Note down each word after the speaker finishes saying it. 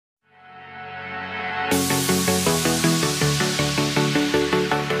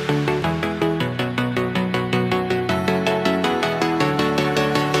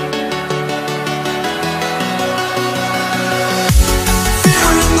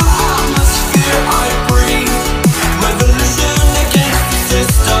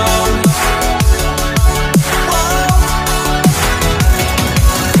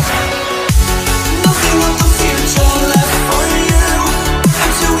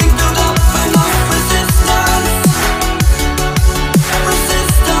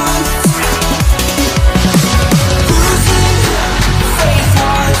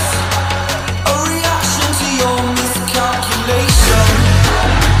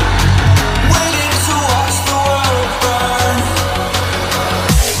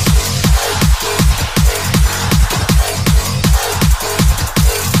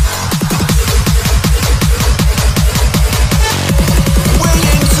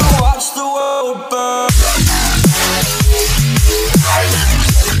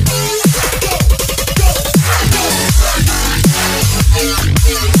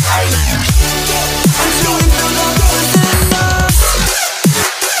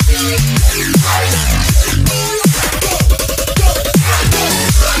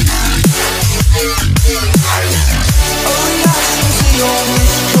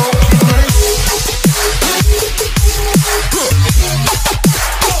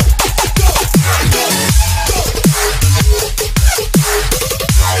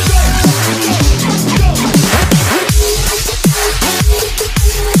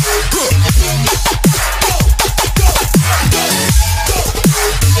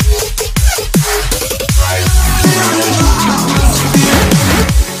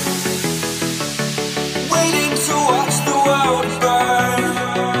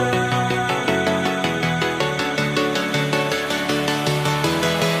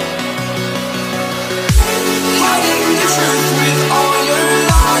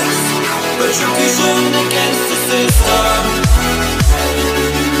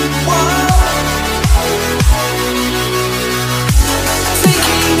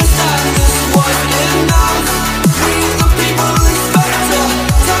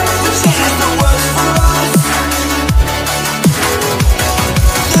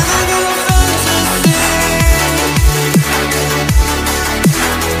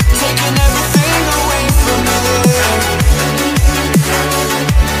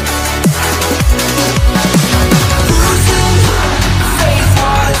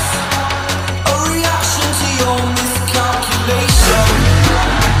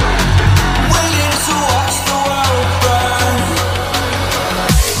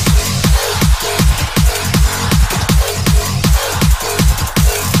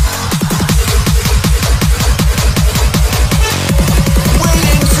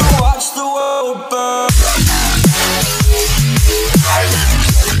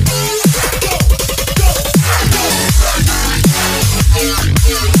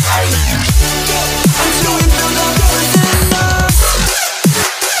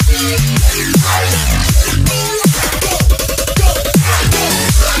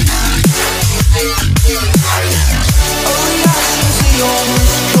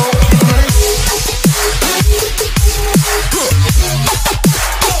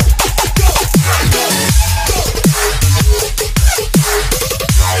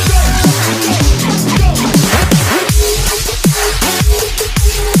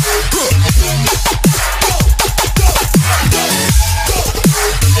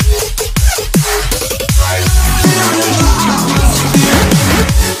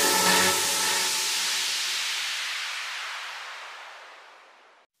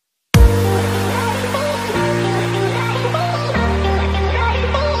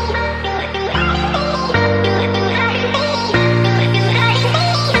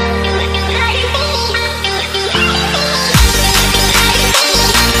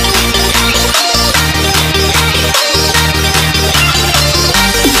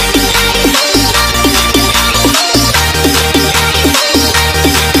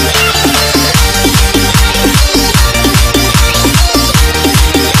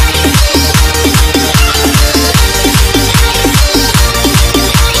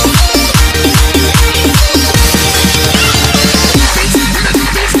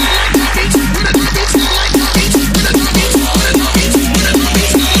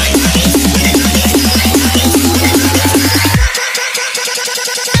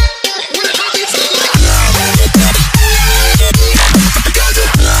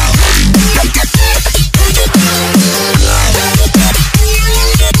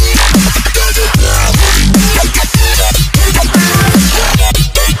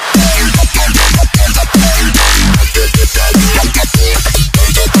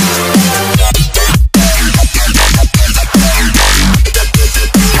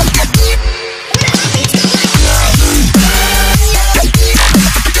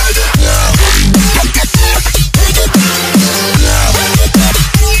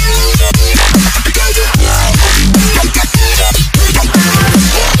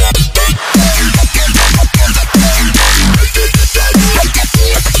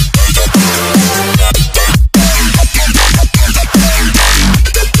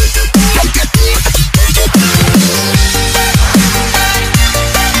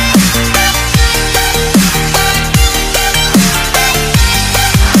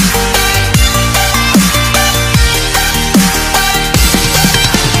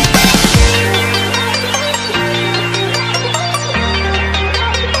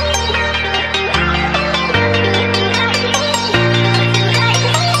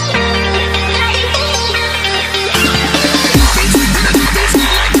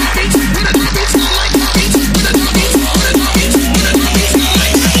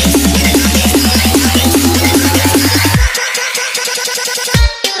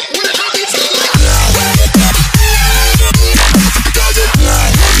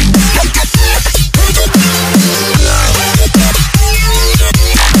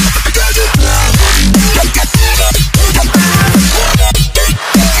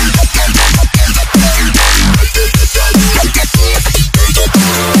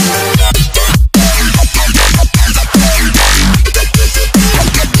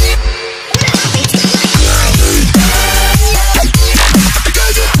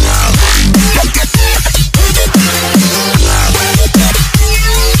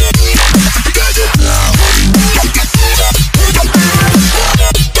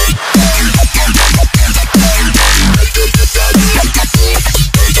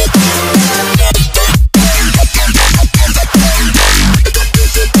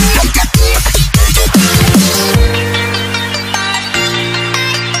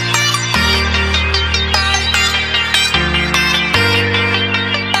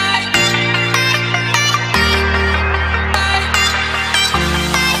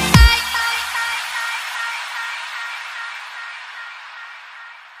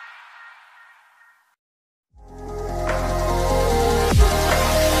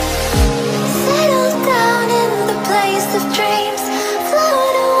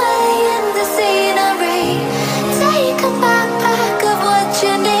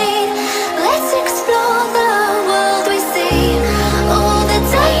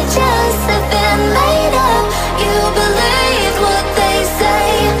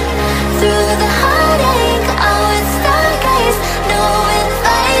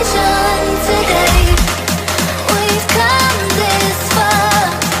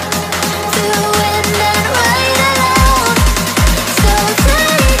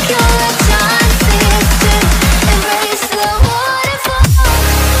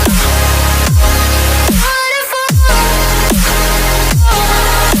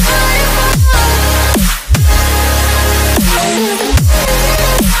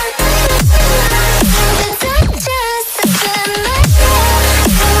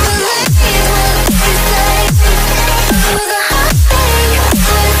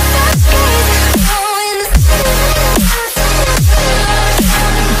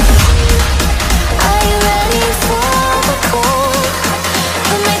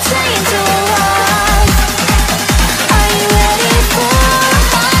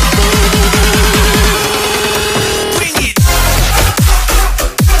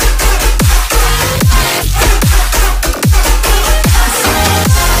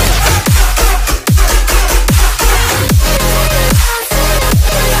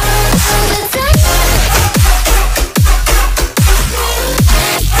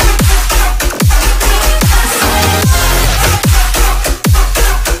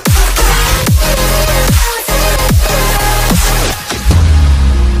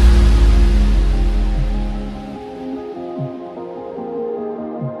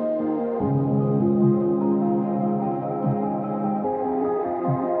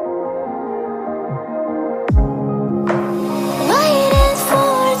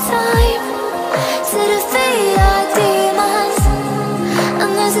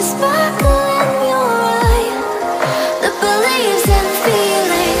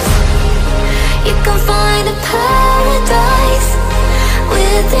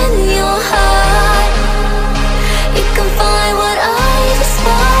your heart. You can find what I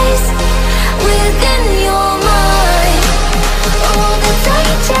despise within your mind. All the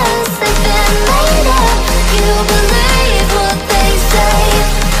dangers have been made up. You believe what they say.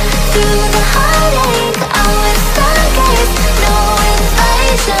 Through the heartache, I will stargaze. No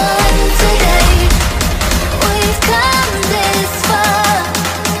invasion today. We've come this far,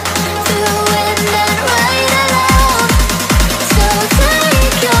 through wind and rain alone. So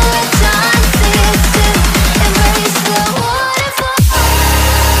take your chances to embrace the waterfall.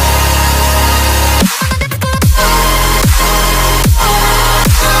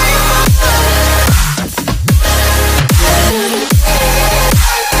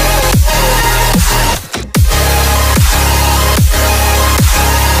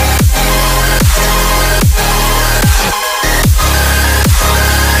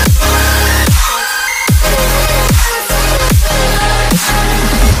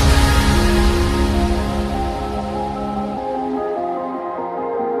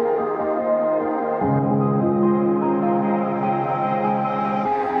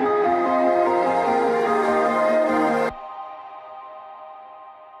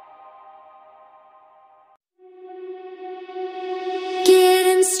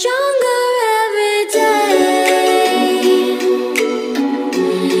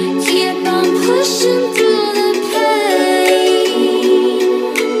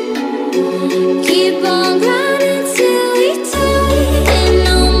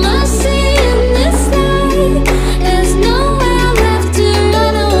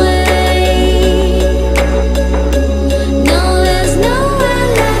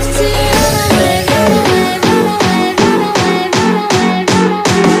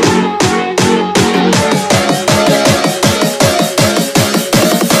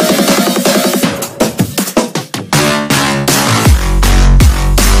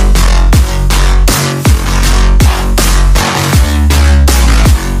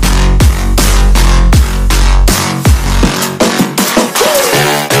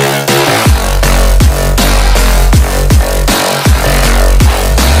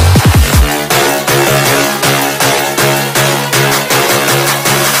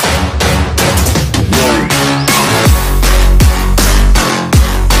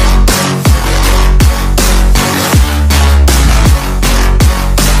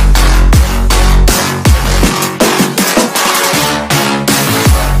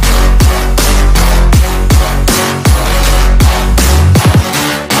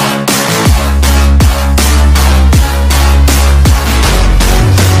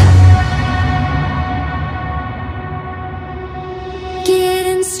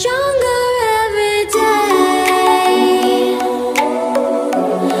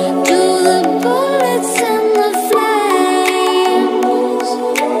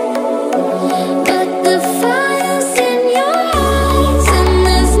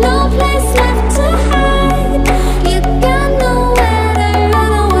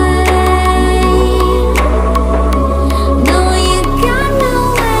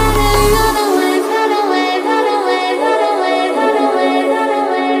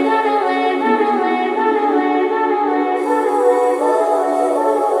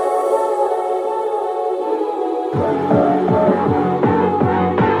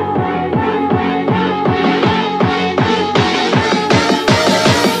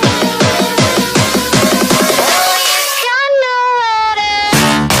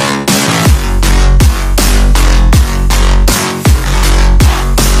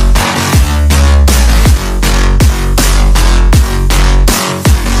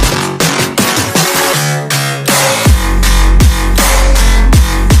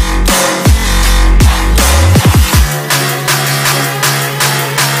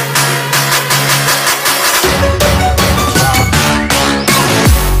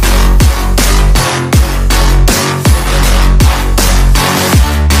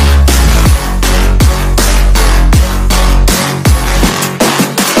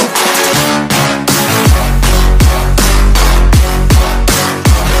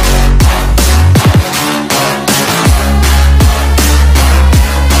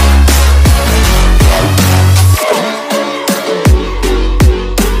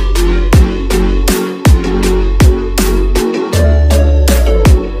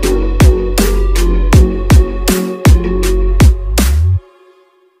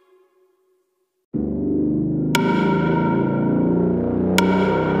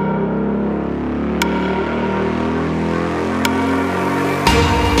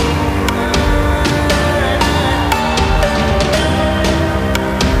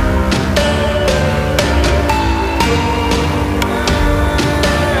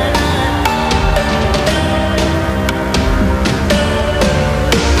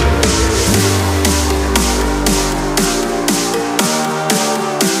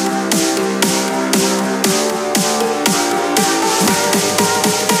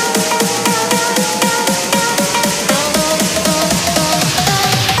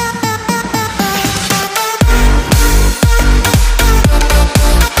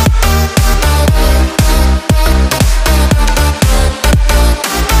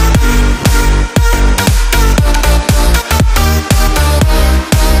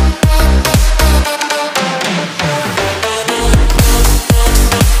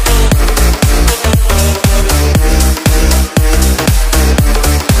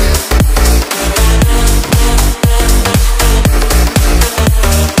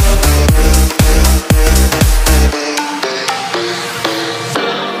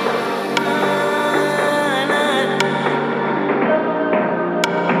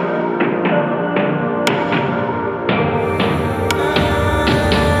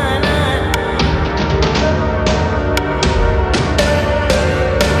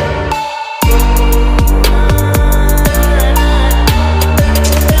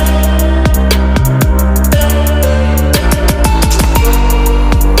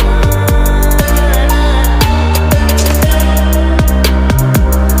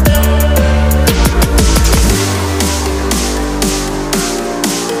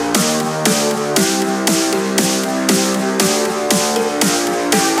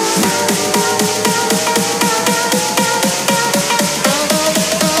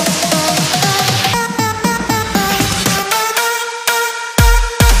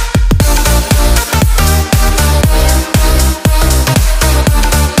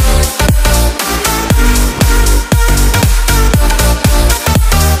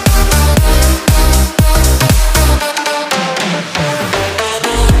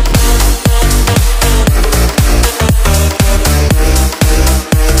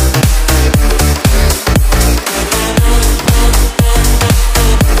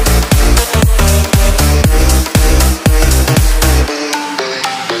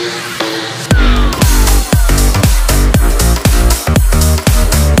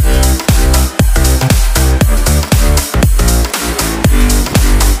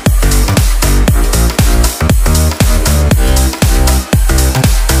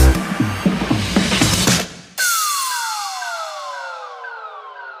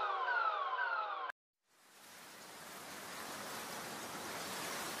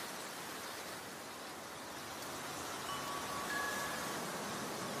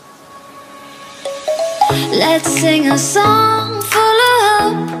 Let's sing a song full of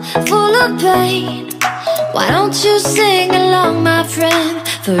hope, full of pain. Why don't you sing along, my friend?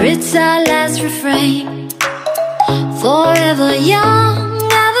 For it's our last refrain. Forever young,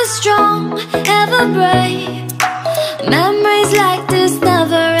 ever strong, ever brave. Memories like this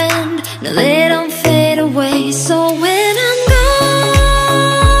never end. No, they don't fade away. So when I'm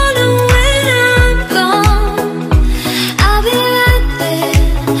gone, oh, when I'm gone, I'll be right there,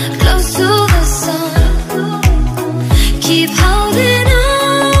 close to the sun. Keep holding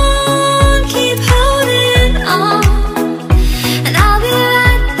on, keep holding on, and I'll be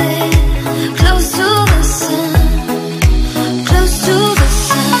right there, close to the sun, close to the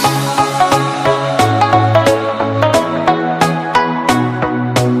sun.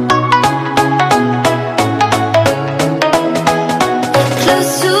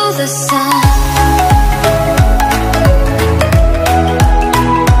 Close to the sun.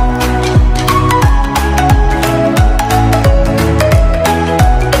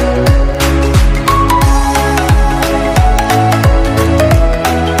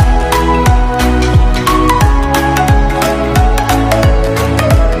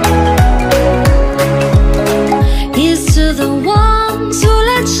 Here's to the ones who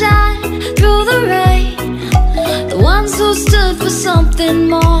let shine through the rain, the ones who stood for something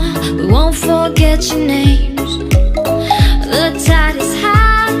more. We won't forget your names. The tide is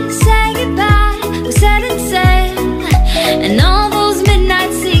high, say goodbye, we're setting sail, and all those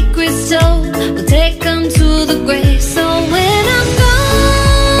midnight secrets told, we'll take them to the grave. So when I'm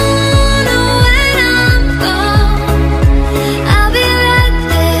gone, oh, when I'm gone, I'll be right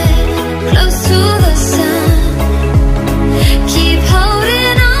there, close to the sun. Keep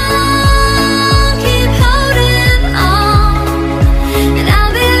holding on, keep holding on, and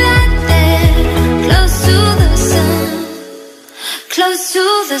I'll be right there, close to the sun, close to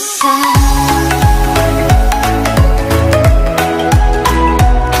the sun. Close to the sun.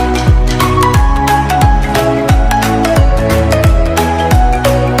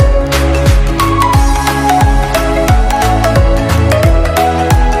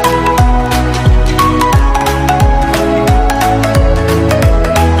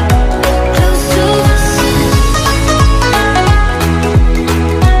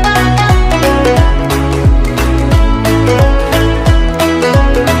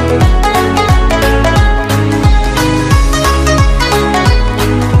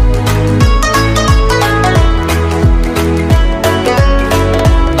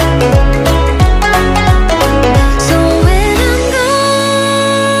 So when I'm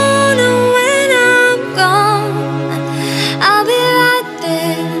gone, oh, when I'm gone, I'll be right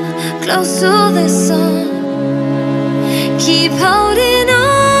there, close to the sun. Keep holding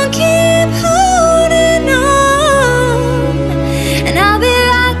on, keep holding on, and I'll be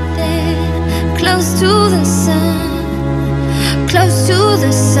right there, close to the sun, close to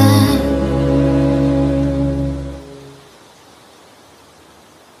the sun.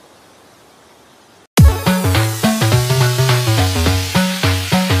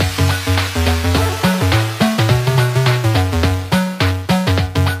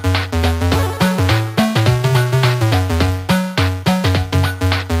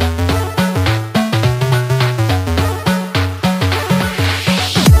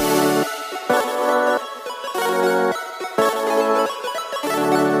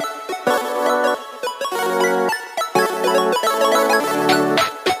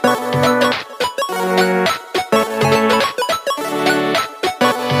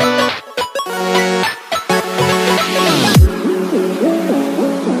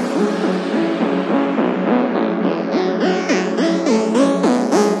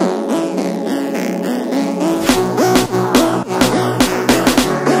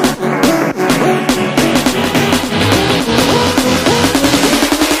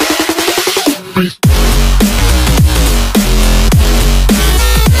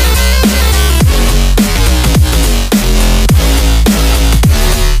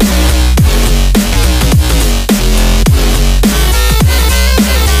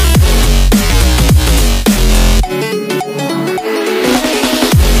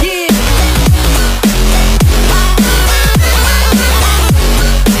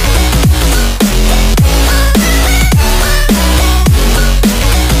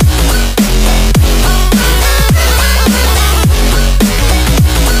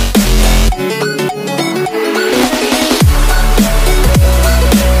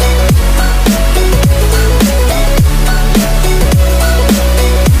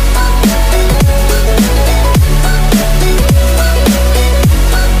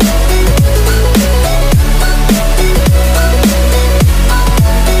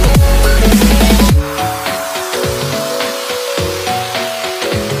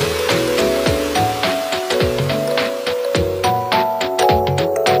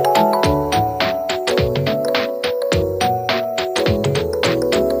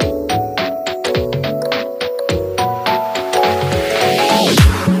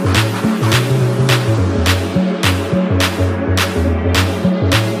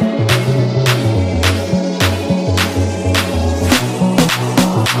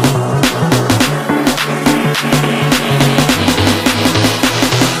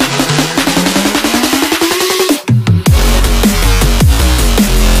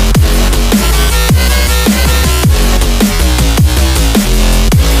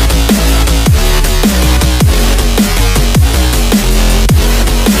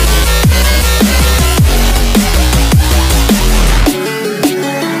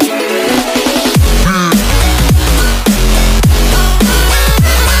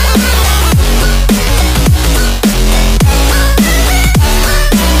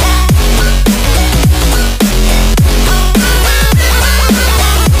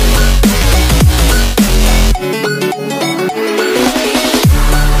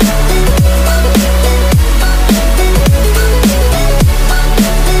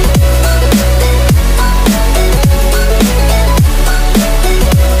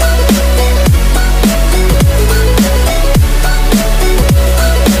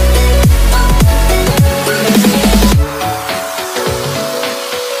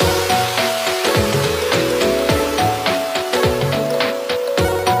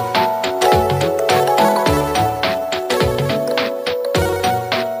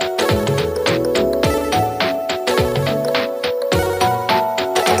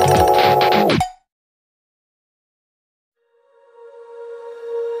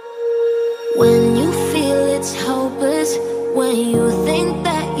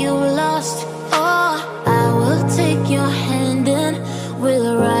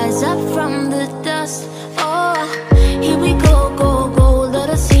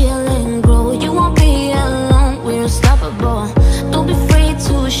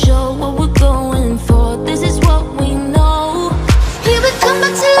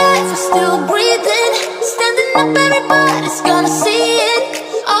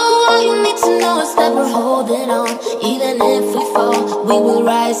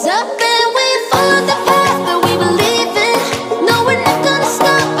 rise up and we follow the path that we believe in. No, we're not gonna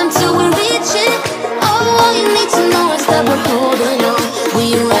stop until we reach it. Oh, all you need to know is that we're holding on. We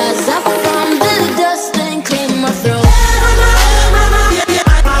rise up from the dust and claim our throne.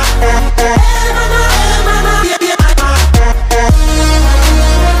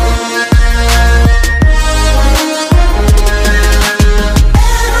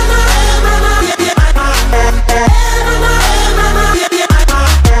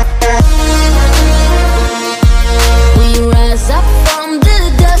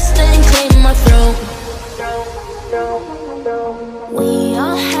 We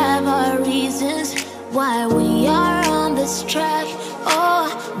all have our reasons why we are on this track. Oh,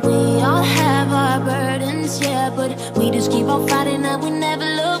 we all have our burdens, yeah, but we just keep on fighting and we never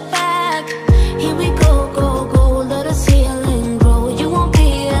look back. Here we go, go, go, let us heal and grow. You won't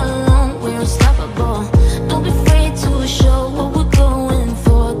be alone, we're unstoppable. Don't be afraid to show what we're going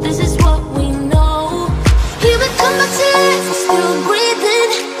for. This is what we know. Here we come back to life, we're still breathing.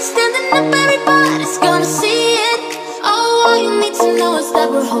 Standing up, everybody's gonna see it. Oh, all you need to know is that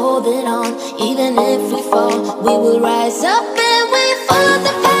we're holding on. Even if we fall, we will rise up.